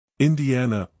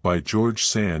Indiana, by George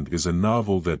Sand, is a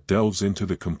novel that delves into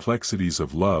the complexities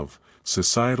of love,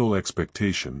 societal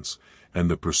expectations,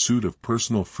 and the pursuit of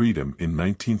personal freedom in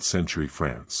 19th-century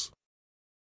France.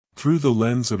 Through the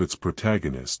lens of its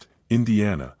protagonist,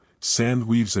 Indiana, Sand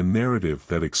weaves a narrative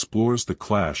that explores the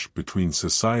clash between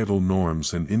societal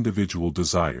norms and individual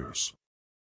desires.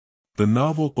 The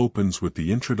novel opens with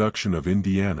the introduction of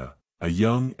Indiana, a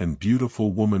young and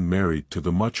beautiful woman married to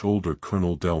the much older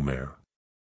Colonel Delmare.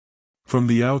 From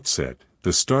the outset,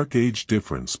 the stark age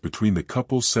difference between the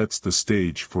couple sets the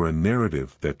stage for a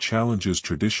narrative that challenges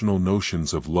traditional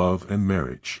notions of love and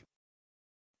marriage.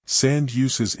 Sand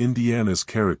uses Indiana's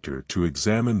character to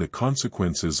examine the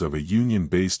consequences of a union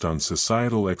based on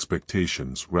societal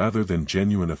expectations rather than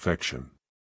genuine affection.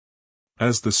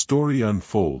 As the story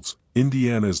unfolds,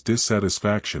 Indiana's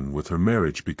dissatisfaction with her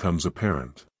marriage becomes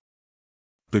apparent.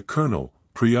 The colonel,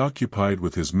 preoccupied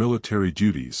with his military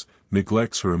duties,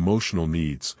 neglects her emotional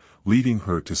needs, leading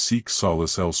her to seek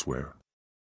solace elsewhere.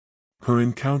 Her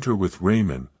encounter with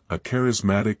Raymon, a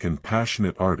charismatic and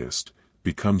passionate artist,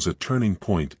 becomes a turning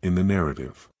point in the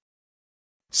narrative.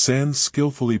 Sand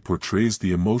skillfully portrays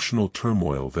the emotional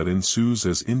turmoil that ensues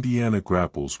as Indiana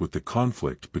grapples with the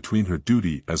conflict between her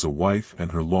duty as a wife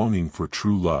and her longing for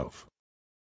true love.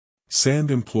 Sand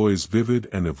employs vivid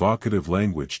and evocative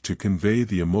language to convey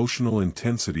the emotional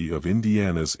intensity of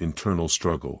Indiana's internal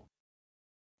struggle.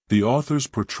 The author's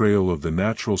portrayal of the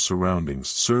natural surroundings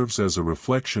serves as a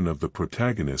reflection of the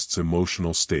protagonist's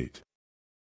emotional state.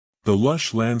 The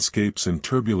lush landscapes and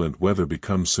turbulent weather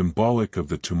become symbolic of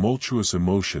the tumultuous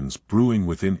emotions brewing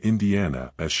within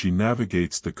Indiana as she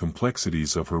navigates the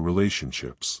complexities of her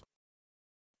relationships.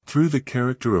 Through the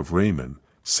character of Raymon,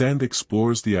 Sand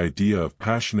explores the idea of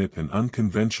passionate and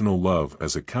unconventional love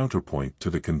as a counterpoint to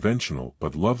the conventional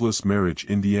but loveless marriage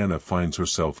Indiana finds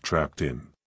herself trapped in.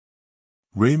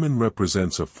 Raymon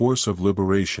represents a force of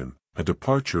liberation, a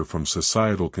departure from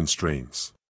societal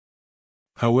constraints.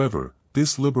 However,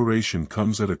 this liberation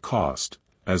comes at a cost,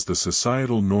 as the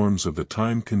societal norms of the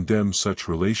time condemn such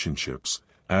relationships,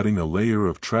 adding a layer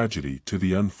of tragedy to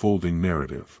the unfolding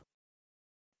narrative.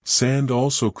 Sand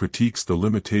also critiques the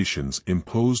limitations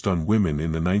imposed on women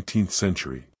in the 19th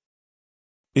century.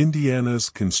 Indiana's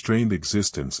constrained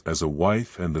existence as a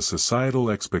wife and the societal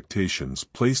expectations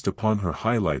placed upon her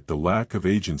highlight the lack of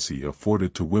agency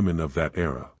afforded to women of that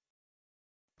era.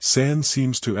 Sand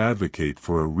seems to advocate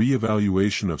for a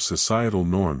re-evaluation of societal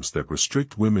norms that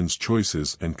restrict women's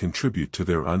choices and contribute to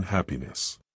their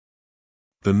unhappiness.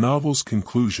 The novel's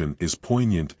conclusion is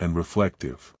poignant and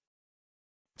reflective.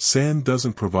 Sand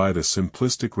doesn't provide a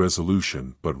simplistic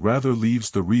resolution but rather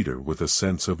leaves the reader with a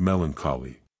sense of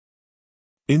melancholy.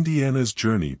 Indiana's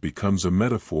journey becomes a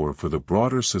metaphor for the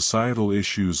broader societal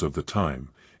issues of the time,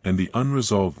 and the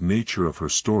unresolved nature of her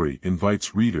story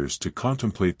invites readers to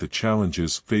contemplate the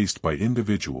challenges faced by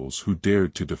individuals who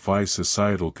dared to defy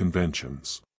societal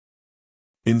conventions.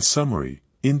 In summary,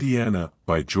 Indiana,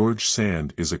 by George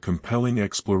Sand, is a compelling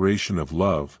exploration of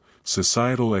love,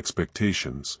 societal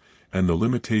expectations, and the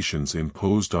limitations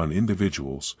imposed on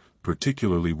individuals,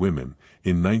 particularly women,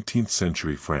 in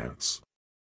 19th-century France.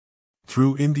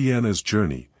 Through Indiana's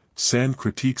journey, Sand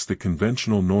critiques the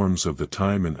conventional norms of the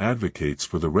time and advocates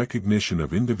for the recognition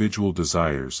of individual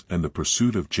desires and the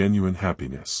pursuit of genuine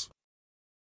happiness.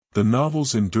 The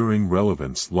novel's enduring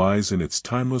relevance lies in its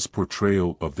timeless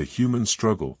portrayal of the human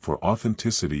struggle for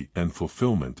authenticity and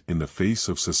fulfillment in the face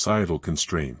of societal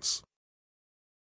constraints.